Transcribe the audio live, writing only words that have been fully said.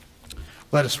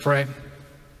Let us pray.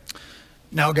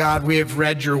 Now, God, we have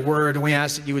read your word, and we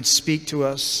ask that you would speak to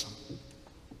us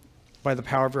by the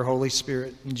power of your Holy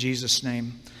Spirit. In Jesus'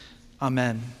 name,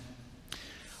 amen.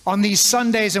 On these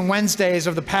Sundays and Wednesdays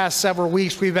of the past several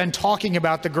weeks, we've been talking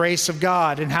about the grace of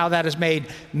God and how that is made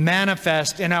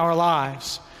manifest in our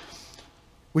lives.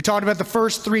 We talked about the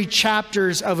first 3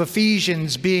 chapters of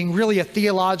Ephesians being really a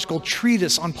theological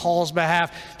treatise on Paul's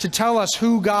behalf to tell us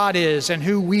who God is and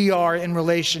who we are in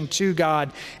relation to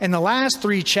God. And the last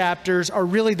 3 chapters are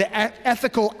really the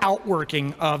ethical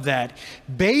outworking of that.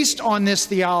 Based on this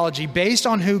theology, based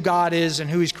on who God is and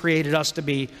who He's created us to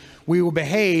be, we will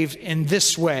behave in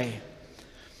this way.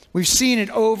 We've seen it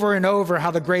over and over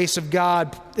how the grace of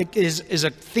God is a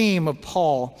theme of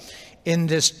Paul in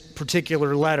this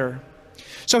particular letter.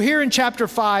 So here in chapter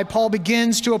 5, Paul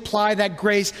begins to apply that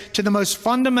grace to the most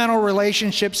fundamental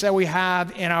relationships that we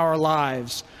have in our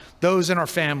lives, those in our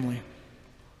family,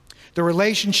 the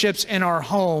relationships in our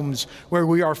homes where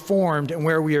we are formed and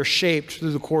where we are shaped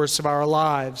through the course of our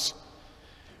lives,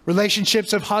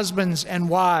 relationships of husbands and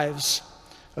wives,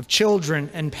 of children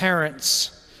and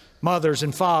parents, mothers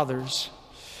and fathers.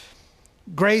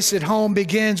 Grace at home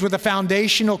begins with a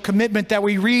foundational commitment that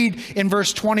we read in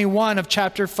verse 21 of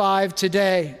chapter 5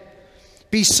 today.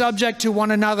 Be subject to one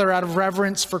another out of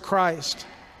reverence for Christ.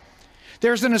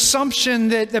 There's an assumption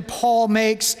that Paul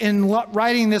makes in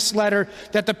writing this letter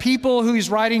that the people who he's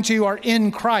writing to are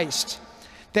in Christ,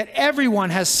 that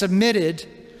everyone has submitted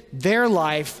their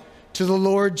life to the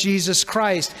Lord Jesus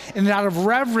Christ. And out of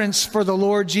reverence for the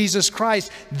Lord Jesus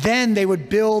Christ, then they would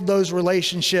build those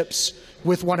relationships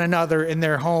with one another in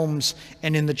their homes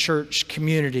and in the church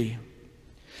community.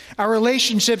 Our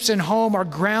relationships in home are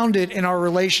grounded in our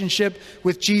relationship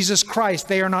with Jesus Christ.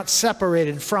 They are not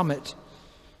separated from it.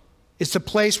 It's the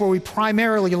place where we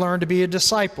primarily learn to be a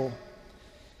disciple.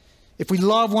 If we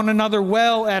love one another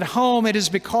well at home, it is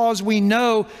because we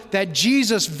know that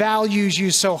Jesus values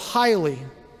you so highly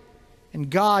and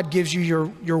God gives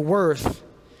you your worth.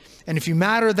 And if you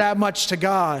matter that much to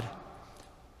God,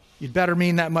 you'd better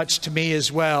mean that much to me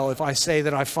as well if I say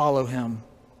that I follow Him.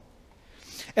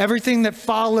 Everything that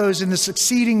follows in the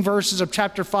succeeding verses of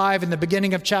chapter 5 and the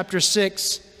beginning of chapter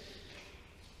 6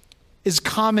 is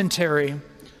commentary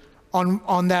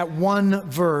on that one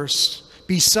verse.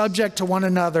 Be subject to one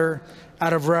another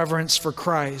out of reverence for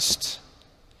Christ.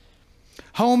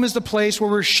 Home is the place where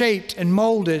we're shaped and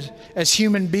molded as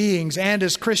human beings and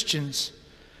as Christians.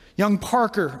 Young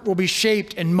Parker will be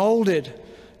shaped and molded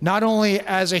not only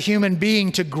as a human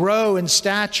being to grow in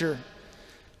stature,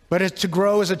 but to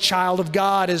grow as a child of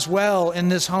God as well in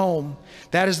this home.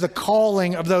 That is the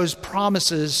calling of those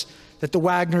promises that the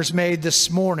Wagners made this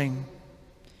morning.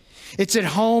 It's at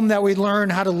home that we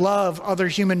learn how to love other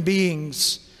human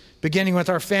beings, beginning with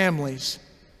our families.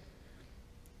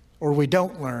 Or we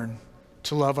don't learn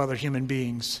to love other human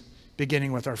beings,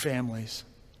 beginning with our families.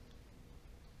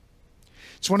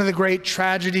 It's one of the great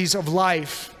tragedies of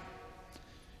life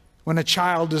when a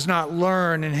child does not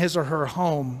learn in his or her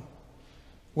home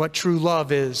what true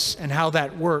love is and how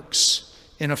that works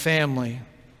in a family,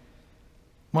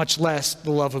 much less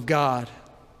the love of God.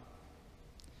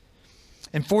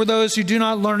 And for those who do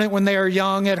not learn it when they are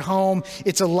young at home,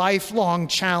 it's a lifelong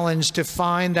challenge to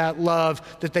find that love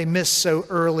that they miss so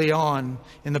early on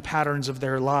in the patterns of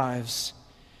their lives.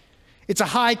 It's a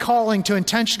high calling to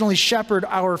intentionally shepherd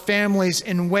our families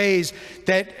in ways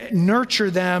that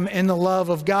nurture them in the love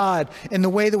of God. And the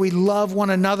way that we love one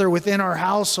another within our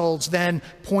households then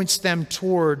points them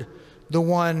toward the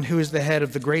one who is the head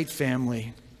of the great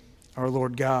family, our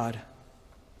Lord God.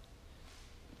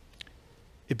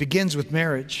 It begins with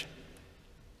marriage.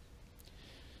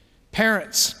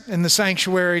 Parents in the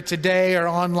sanctuary today or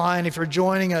online, if you're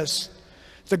joining us,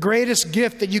 the greatest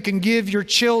gift that you can give your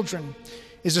children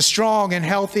is a strong and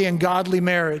healthy and godly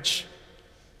marriage.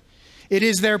 It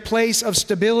is their place of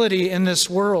stability in this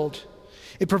world.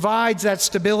 It provides that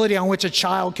stability on which a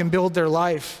child can build their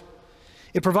life.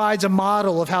 It provides a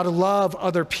model of how to love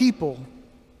other people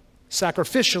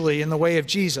sacrificially in the way of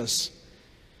Jesus.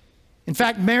 In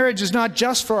fact, marriage is not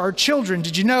just for our children.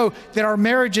 Did you know that our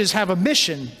marriages have a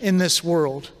mission in this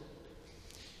world?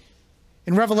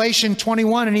 In Revelation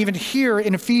 21 and even here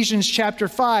in Ephesians chapter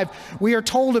 5, we are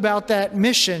told about that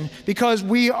mission because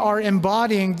we are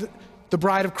embodying the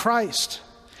bride of Christ.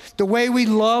 The way we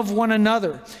love one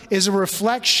another is a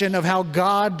reflection of how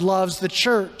God loves the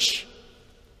church.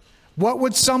 What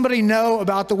would somebody know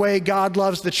about the way God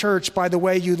loves the church by the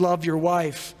way you love your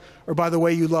wife or by the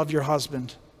way you love your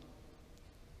husband?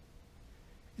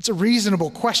 It's a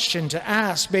reasonable question to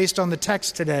ask based on the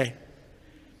text today.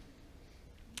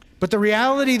 But the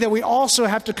reality that we also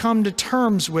have to come to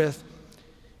terms with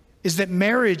is that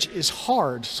marriage is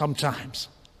hard sometimes.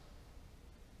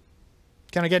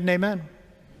 Can I get an amen?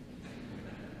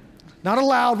 Not a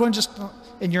loud one, just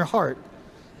in your heart.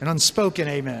 An unspoken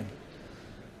amen.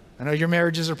 I know your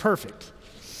marriages are perfect.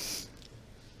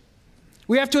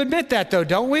 We have to admit that, though,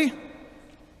 don't we?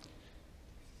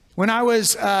 When I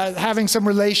was having some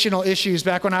relational issues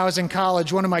back when I was in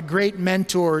college, one of my great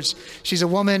mentors, she's a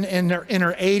woman in her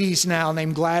 80s now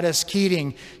named Gladys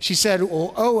Keating. She said,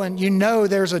 well, Owen, you know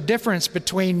there's a difference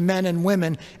between men and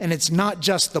women, and it's not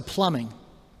just the plumbing.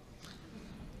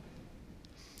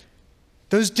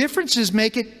 Those differences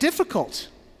make it difficult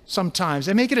sometimes.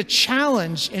 They make it a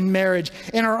challenge in marriage,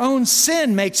 and our own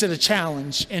sin makes it a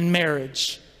challenge in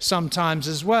marriage sometimes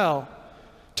as well.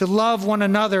 To love one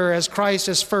another as Christ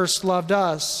has first loved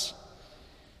us.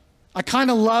 I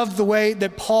kind of love the way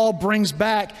that Paul brings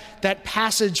back that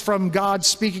passage from God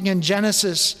speaking in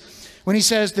Genesis when he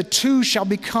says, the two shall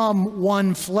become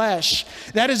one flesh.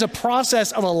 That is a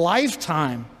process of a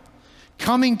lifetime,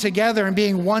 coming together and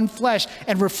being one flesh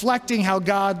and reflecting how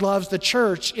God loves the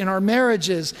church in our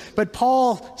marriages. But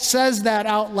Paul says that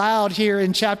out loud here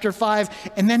in chapter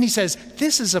 5, and then he says,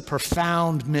 this is a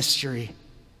profound mystery.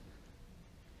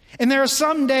 And there are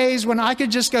some days when I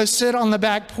could just go sit on the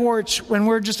back porch when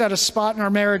we're just at a spot in our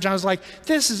marriage. I was like,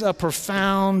 this is a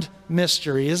profound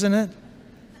mystery, isn't it?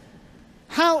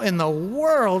 How in the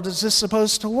world is this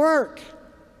supposed to work?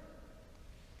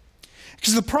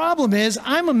 Because the problem is,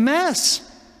 I'm a mess.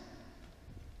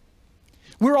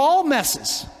 We're all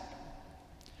messes.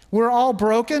 We're all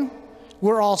broken.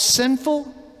 We're all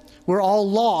sinful. We're all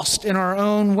lost in our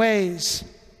own ways.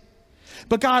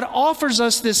 But God offers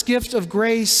us this gift of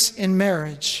grace in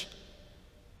marriage,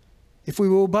 if we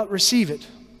will but receive it.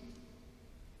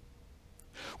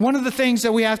 One of the things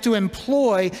that we have to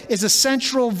employ is a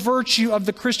central virtue of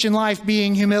the Christian life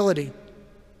being humility.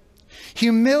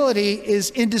 Humility is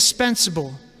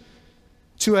indispensable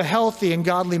to a healthy and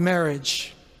godly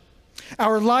marriage.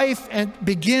 Our life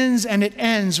begins and it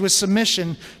ends with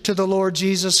submission to the Lord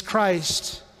Jesus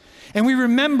Christ. And we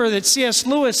remember that C.S.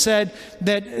 Lewis said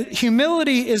that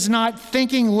humility is not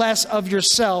thinking less of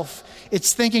yourself,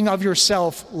 it's thinking of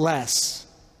yourself less.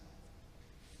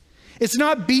 It's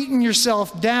not beating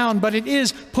yourself down, but it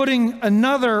is putting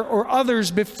another or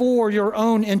others before your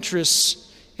own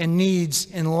interests and needs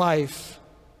in life.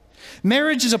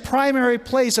 Marriage is a primary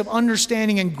place of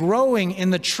understanding and growing in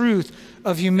the truth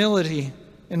of humility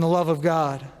in the love of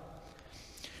God.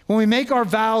 When we make our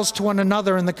vows to one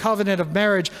another in the covenant of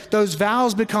marriage, those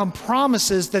vows become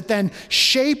promises that then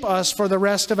shape us for the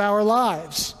rest of our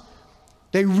lives.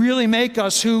 They really make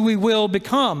us who we will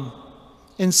become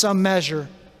in some measure.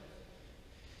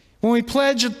 When we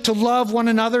pledge to love one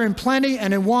another in plenty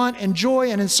and in want and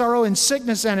joy and in sorrow, in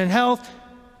sickness and in health,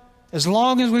 as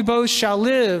long as we both shall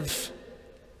live,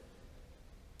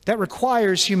 that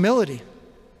requires humility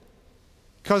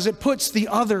because it puts the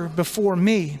other before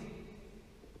me.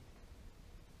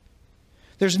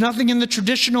 There's nothing in the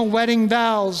traditional wedding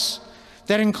vows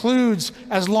that includes,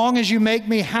 as long as you make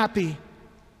me happy,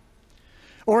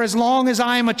 or as long as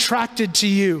I am attracted to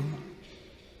you.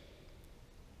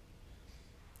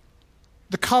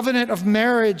 The covenant of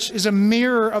marriage is a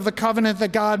mirror of the covenant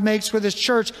that God makes with His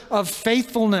church of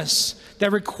faithfulness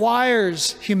that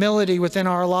requires humility within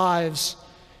our lives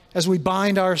as we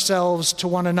bind ourselves to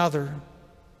one another.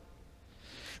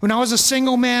 When I was a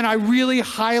single man, I really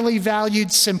highly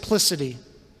valued simplicity.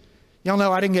 Y'all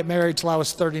know I didn't get married till I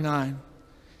was 39.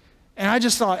 And I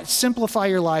just thought, simplify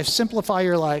your life, simplify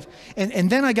your life. And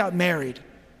then I got married.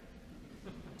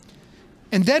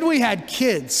 And then we had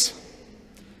kids.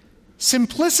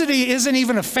 Simplicity isn't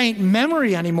even a faint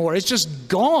memory anymore. It's just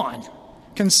gone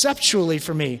conceptually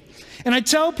for me. And I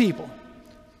tell people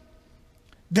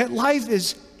that life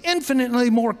is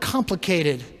infinitely more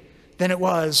complicated than it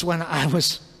was when I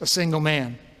was a single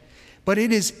man. But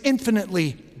it is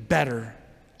infinitely better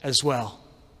as well.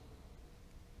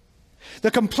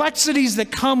 The complexities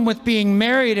that come with being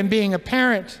married and being a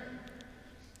parent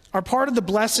are part of the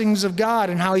blessings of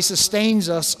God and how He sustains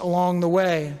us along the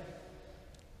way.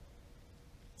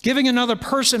 Giving another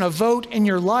person a vote in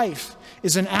your life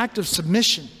is an act of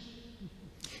submission.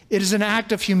 It is an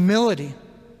act of humility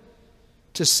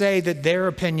to say that their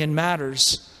opinion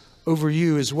matters over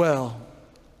you as well.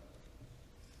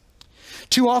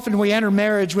 Too often we enter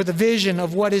marriage with a vision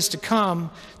of what is to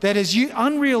come that is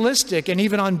unrealistic and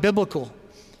even unbiblical,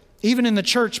 even in the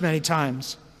church many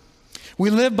times. We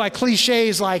live by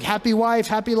cliches like happy wife,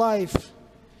 happy life.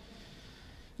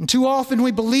 And too often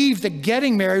we believe that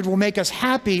getting married will make us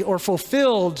happy or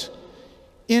fulfilled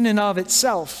in and of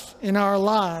itself in our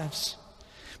lives.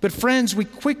 But friends, we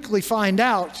quickly find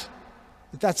out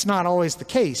that that's not always the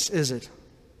case, is it?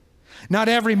 Not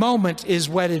every moment is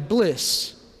wedded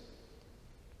bliss.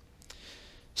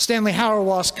 Stanley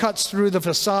Hauerwas cuts through the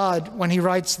facade when he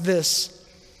writes this: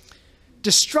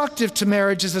 destructive to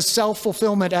marriage is a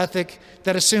self-fulfillment ethic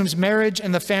that assumes marriage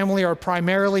and the family are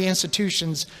primarily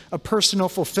institutions of personal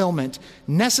fulfillment,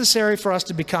 necessary for us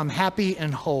to become happy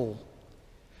and whole.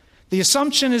 The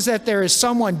assumption is that there is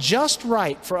someone just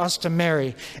right for us to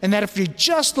marry, and that if we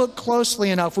just look closely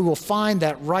enough, we will find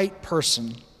that right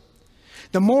person.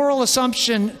 The moral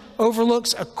assumption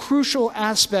overlooks a crucial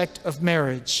aspect of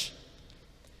marriage.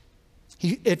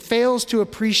 It fails to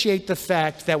appreciate the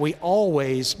fact that we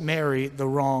always marry the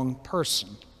wrong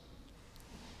person.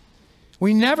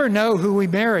 We never know who we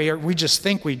marry, or we just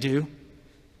think we do.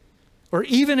 Or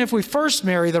even if we first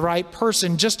marry the right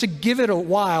person, just to give it a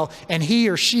while and he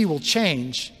or she will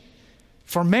change.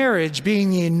 For marriage, being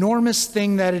the enormous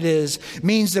thing that it is,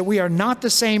 means that we are not the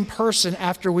same person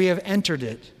after we have entered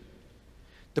it.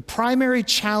 The primary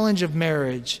challenge of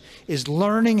marriage is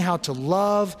learning how to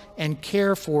love and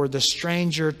care for the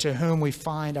stranger to whom we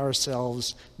find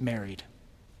ourselves married.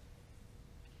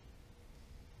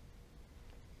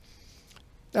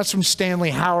 That's from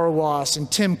Stanley Hauerwas, and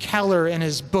Tim Keller in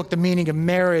his book, The Meaning of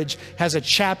Marriage, has a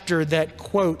chapter that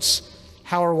quotes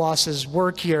Hauerwas's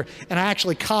work here. And I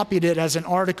actually copied it as an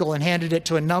article and handed it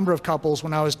to a number of couples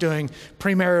when I was doing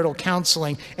premarital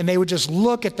counseling. And they would just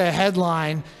look at the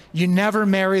headline, "You never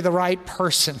marry the right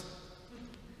person."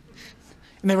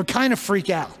 And they would kind of freak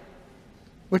out,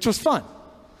 which was fun.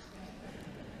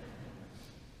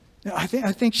 No, I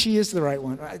think she is the right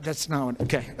one. That's not one.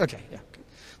 Okay, yeah.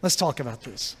 Let's talk about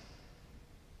this.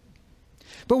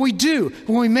 But we do.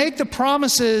 When we make the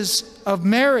promises of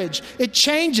marriage, it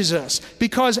changes us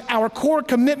because our core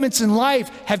commitments in life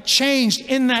have changed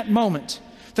in that moment.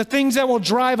 The things that will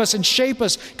drive us and shape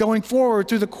us going forward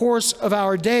through the course of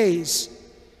our days.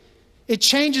 It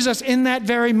changes us in that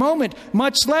very moment.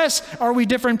 Much less are we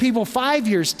different people 5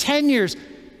 years, 10 years,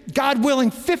 God willing,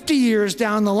 50 years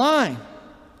down the line.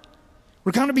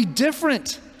 We're going to be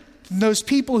different than those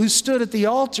people who stood at the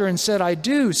altar and said, "I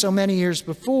do," so many years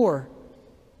before.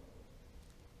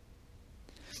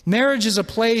 Marriage is a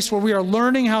place where we are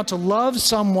learning how to love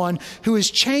someone who is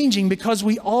changing, because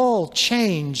we all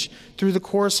change through the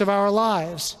course of our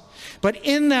lives. But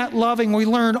in that loving, we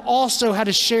learn also how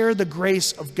to share the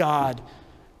grace of God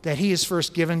that He has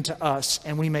first given to us,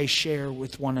 and we may share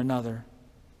with one another.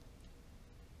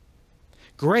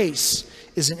 Grace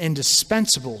is an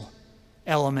indispensable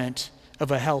element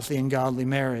of a healthy and godly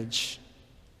marriage.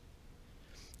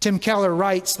 Tim Keller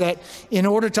writes that in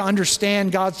order to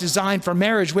understand God's design for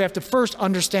marriage, we have to first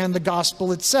understand the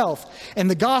gospel itself.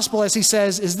 And the gospel, as he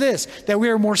says, is this: that we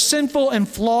are more sinful and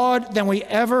flawed than we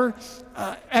ever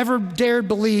dared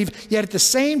believe, yet at the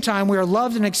same time we are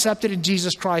loved and accepted in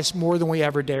Jesus Christ more than we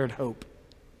ever dared hope.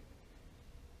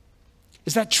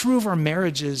 Is that true of our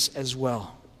marriages as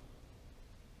well?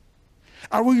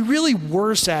 Are we really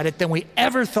worse at it than we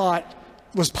ever thought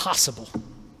was possible?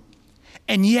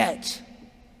 And yet,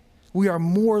 we are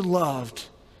more loved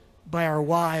by our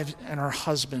wives and our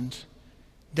husband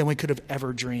than we could have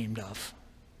ever dreamed of.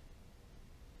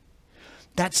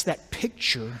 That's that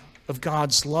picture of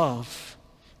God's love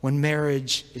when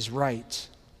marriage is right.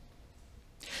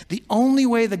 The only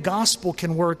way the gospel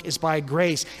can work is by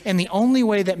grace, and the only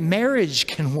way that marriage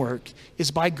can work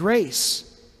is by grace.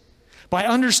 By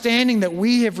understanding that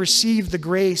we have received the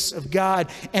grace of God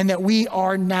and that we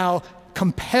are now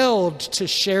compelled to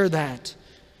share that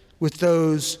with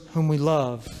those whom we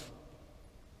love.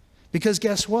 Because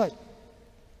guess what?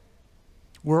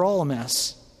 We're all a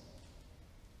mess.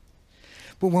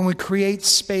 But when we create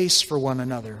space for one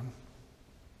another,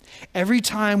 every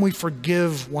time we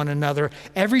forgive one another,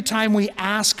 every time we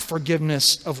ask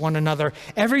forgiveness of one another,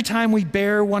 every time we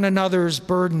bear one another's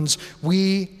burdens,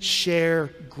 we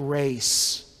share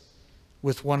grace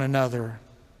with one another.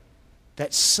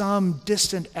 That's some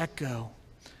distant echo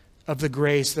of the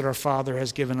grace that our Father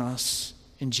has given us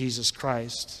in Jesus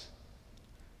Christ.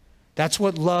 That's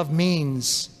what love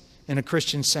means in a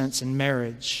Christian sense in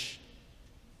marriage.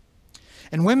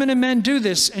 And women and men do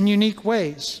this in unique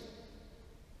ways.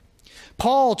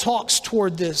 Paul talks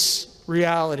toward this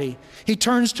reality. He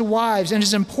turns to wives, and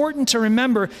it's important to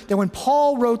remember that when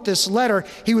Paul wrote this letter,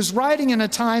 he was writing in a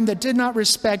time that did not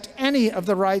respect any of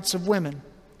the rights of women.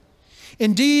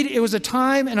 Indeed, it was a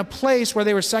time and a place where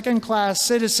they were second-class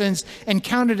citizens and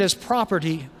counted as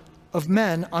property of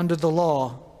men under the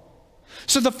law.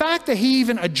 So the fact that he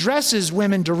even addresses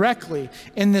women directly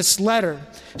in this letter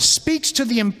speaks to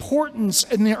the importance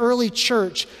in the early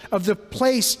church of the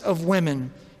place of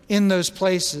women in those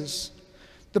places,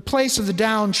 the place of the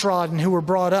downtrodden who were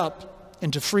brought up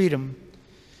into freedom.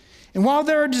 And while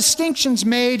there are distinctions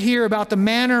made here about the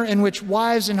manner in which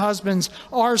wives and husbands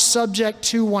are subject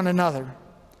to one another,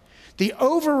 the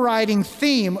overriding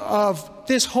theme of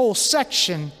this whole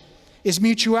section is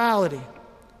mutuality,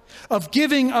 of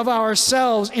giving of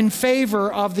ourselves in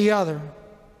favor of the other.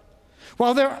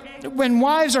 When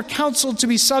wives are counseled to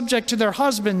be subject to their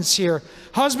husbands here,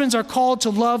 husbands are called to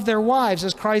love their wives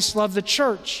as Christ loved the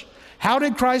church. How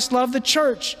did Christ love the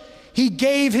church? He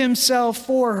gave himself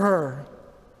for her.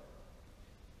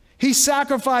 He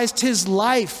sacrificed his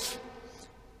life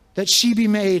that she be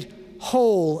made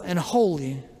whole and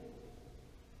holy.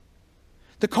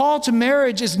 The call to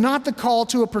marriage is not the call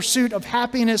to a pursuit of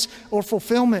happiness or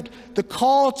fulfillment. The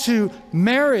call to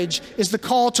marriage is the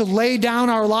call to lay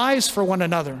down our lives for one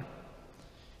another.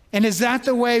 And is that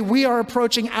the way we are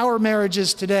approaching our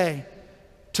marriages today,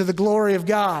 to the glory of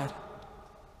God?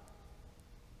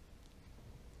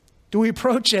 Do we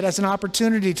approach it as an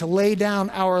opportunity to lay down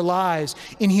our lives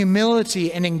in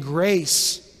humility and in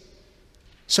grace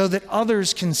so that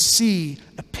others can see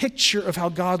a picture of how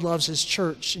God loves his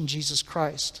church in Jesus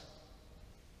Christ?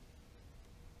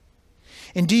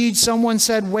 Indeed, someone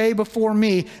said way before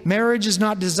me, marriage is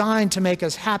not designed to make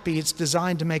us happy, it's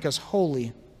designed to make us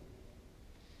holy.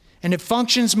 And it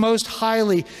functions most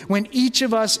highly when each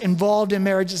of us involved in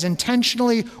marriage is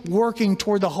intentionally working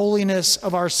toward the holiness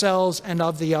of ourselves and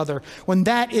of the other. When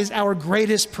that is our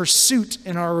greatest pursuit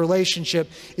in our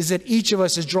relationship, is that each of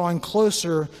us is drawing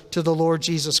closer to the Lord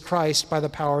Jesus Christ by the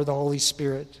power of the Holy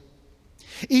Spirit.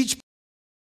 Each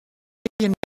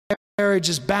in marriage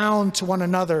is bound to one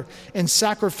another in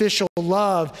sacrificial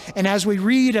love. And as we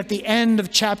read at the end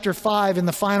of chapter 5 in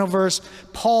the final verse,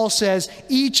 Paul says,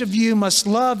 each of you must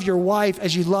love your wife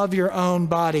as you love your own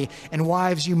body. And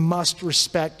wives, you must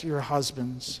respect your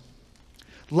husbands.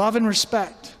 Love and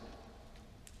respect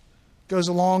goes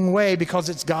a long way because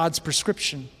it's God's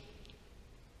prescription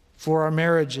for our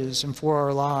marriages and for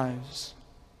our lives.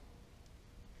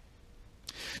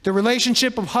 The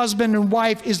relationship of husband and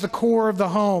wife is the core of the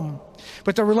home.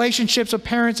 But the relationships of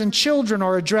parents and children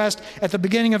are addressed at the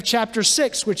beginning of chapter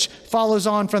 6, which follows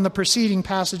on from the preceding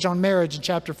passage on marriage in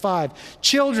chapter 5.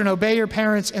 Children, obey your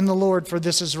parents in the Lord, for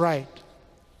this is right.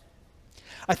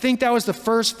 I think that was the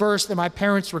first verse that my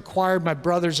parents required my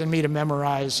brothers and me to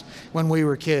memorize when we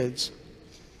were kids.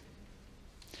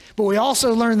 But we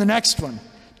also learned the next one.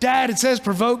 Dad, it says,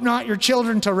 provoke not your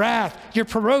children to wrath. You're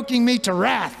provoking me to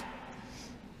wrath.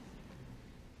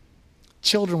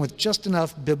 Children with just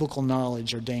enough biblical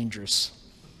knowledge are dangerous.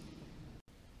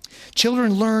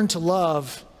 Children learn to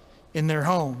love in their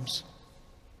homes.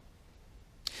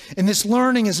 And this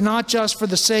learning is not just for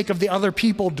the sake of the other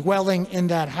people dwelling in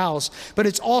that house, but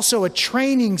it's also a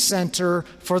training center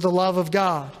for the love of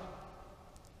God.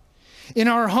 In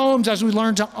our homes, as we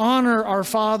learn to honor our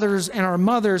fathers and our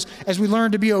mothers, as we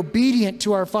learn to be obedient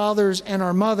to our fathers and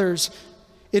our mothers,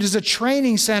 it is a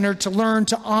training center to learn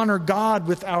to honor God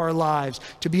with our lives,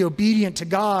 to be obedient to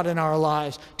God in our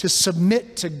lives, to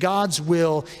submit to God's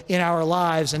will in our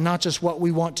lives and not just what we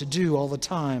want to do all the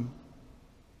time.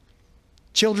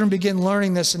 Children begin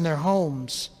learning this in their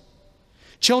homes.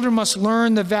 Children must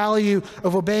learn the value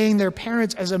of obeying their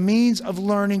parents as a means of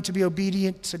learning to be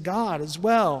obedient to God as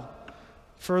well,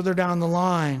 further down the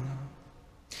line.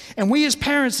 And we as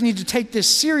parents need to take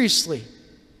this seriously.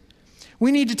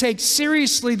 We need to take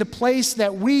seriously the place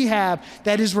that we have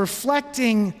that is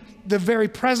reflecting the very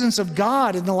presence of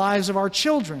God in the lives of our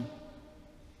children.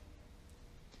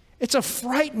 It's a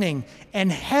frightening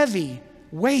and heavy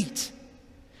weight,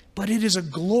 but it is a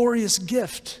glorious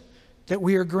gift that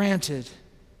we are granted.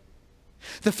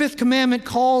 The fifth commandment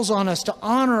calls on us to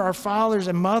honor our fathers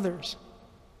and mothers.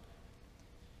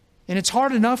 And it's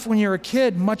hard enough when you're a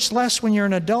kid, much less when you're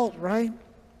an adult, right?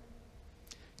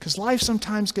 Because life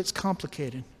sometimes gets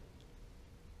complicated.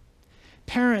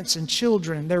 Parents and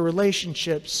children, their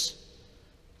relationships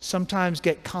sometimes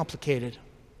get complicated.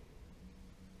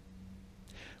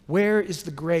 Where is the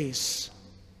grace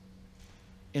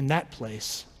in that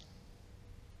place?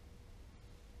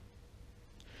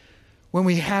 When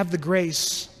we have the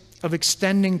grace of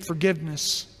extending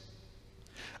forgiveness,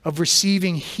 of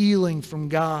receiving healing from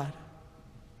God,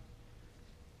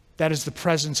 that is the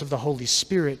presence of the Holy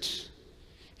Spirit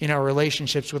in our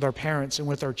relationships with our parents and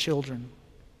with our children.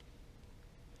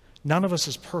 None of us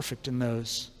is perfect in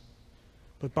those,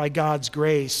 but by God's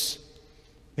grace,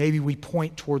 maybe we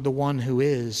point toward the one who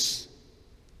is.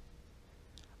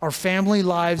 Our family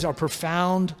lives are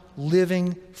profound,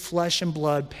 living, flesh and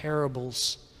blood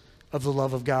parables of the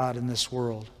love of God in this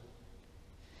world.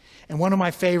 And one of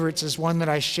my favorites is one that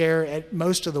I share at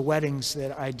most of the weddings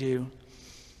that I do.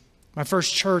 My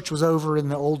first church was over in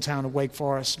the old town of Wake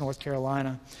Forest, North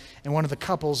Carolina. And one of the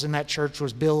couples in that church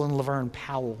was Bill and Laverne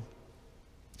Powell.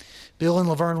 Bill and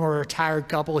Laverne were a retired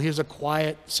couple. He was a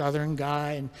quiet Southern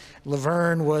guy, and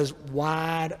Laverne was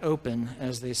wide open,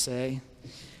 as they say.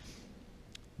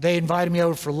 They invited me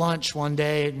over for lunch one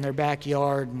day in their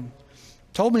backyard and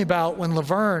told me about when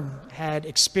Laverne had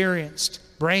experienced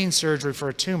brain surgery for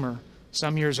a tumor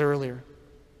some years earlier.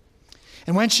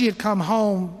 And when she had come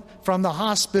home from the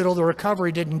hospital, the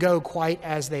recovery didn't go quite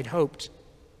as they'd hoped.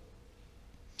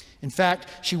 In fact,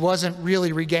 she wasn't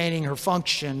really regaining her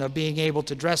function of being able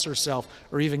to dress herself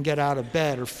or even get out of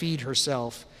bed or feed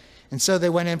herself. And so they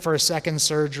went in for a second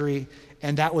surgery,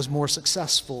 and that was more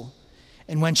successful.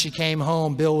 And when she came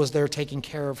home, Bill was there taking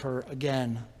care of her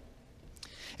again.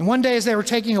 And one day as they were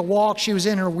taking a walk, she was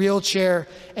in her wheelchair,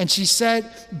 and she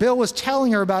said Bill was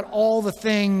telling her about all the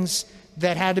things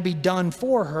that had to be done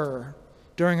for her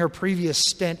during her previous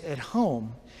stint at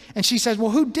home. And she said,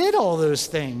 well, who did all those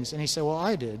things? And he said, well,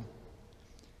 I did.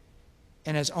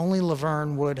 And as only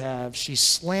Laverne would have, she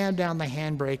slammed down the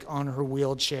handbrake on her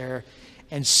wheelchair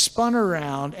and spun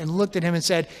around and looked at him and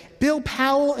said, Bill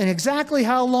Powell, and exactly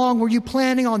how long were you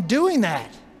planning on doing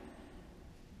that?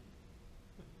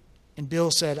 And Bill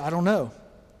said, I don't know.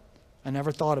 I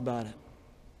never thought about it.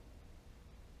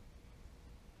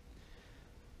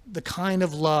 The kind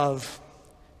of love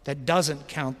that doesn't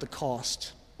count the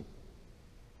cost,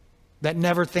 that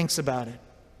never thinks about it,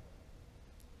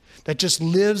 that just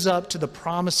lives up to the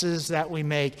promises that we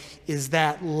make, is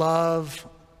that love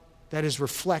that is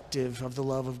reflective of the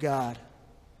love of God.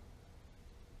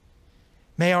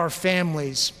 May our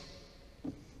families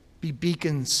be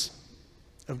beacons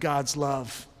of God's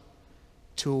love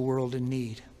to a world in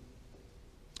need.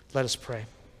 Let us pray.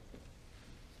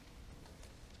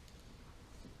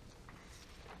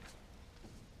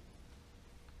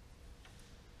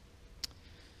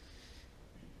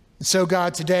 And so,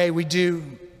 God, today we do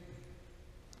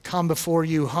come before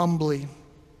you humbly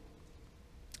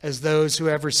as those who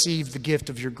have received the gift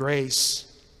of your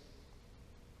grace.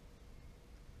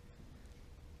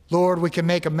 Lord, we can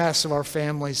make a mess of our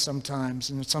families sometimes,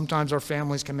 and sometimes our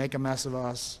families can make a mess of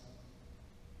us.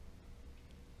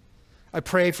 I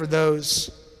pray for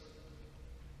those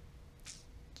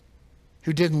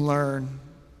who didn't learn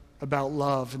about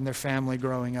love in their family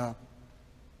growing up.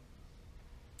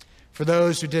 For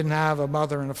those who didn't have a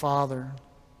mother and a father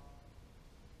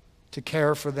to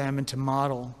care for them and to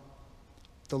model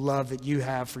the love that you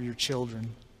have for your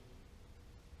children.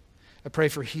 I pray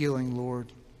for healing,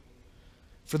 Lord.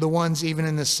 For the ones even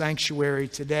in this sanctuary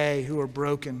today who are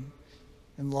broken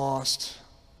and lost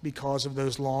because of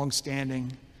those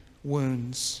long-standing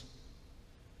wounds.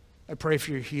 I pray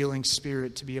for your healing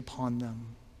spirit to be upon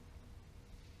them.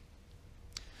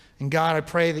 And God, I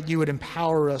pray that you would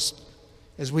empower us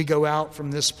as we go out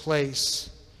from this place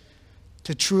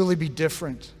to truly be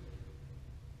different,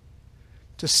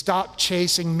 to stop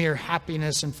chasing mere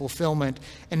happiness and fulfillment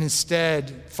and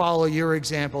instead follow your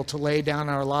example to lay down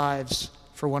our lives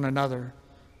for one another.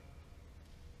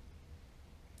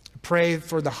 I pray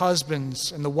for the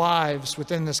husbands and the wives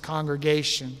within this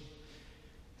congregation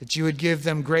that you would give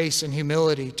them grace and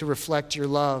humility to reflect your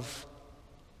love.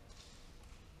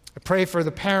 I pray for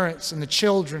the parents and the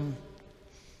children,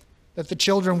 that the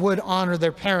children would honor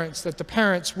their parents, that the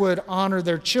parents would honor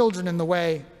their children in the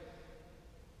way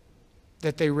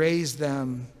that they raise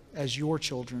them as your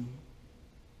children.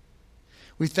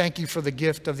 We thank you for the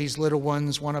gift of these little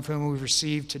ones, one of whom we've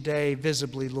received today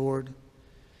visibly, Lord.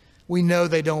 We know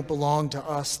they don't belong to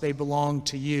us, they belong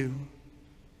to you.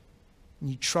 And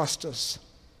you trust us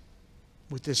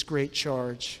with this great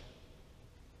charge.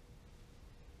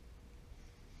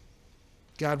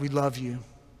 God, we love you.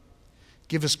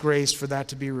 Give us grace for that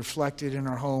to be reflected in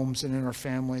our homes and in our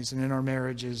families and in our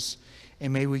marriages.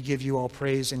 And may we give you all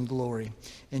praise and glory.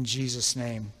 In Jesus'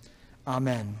 name,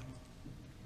 amen.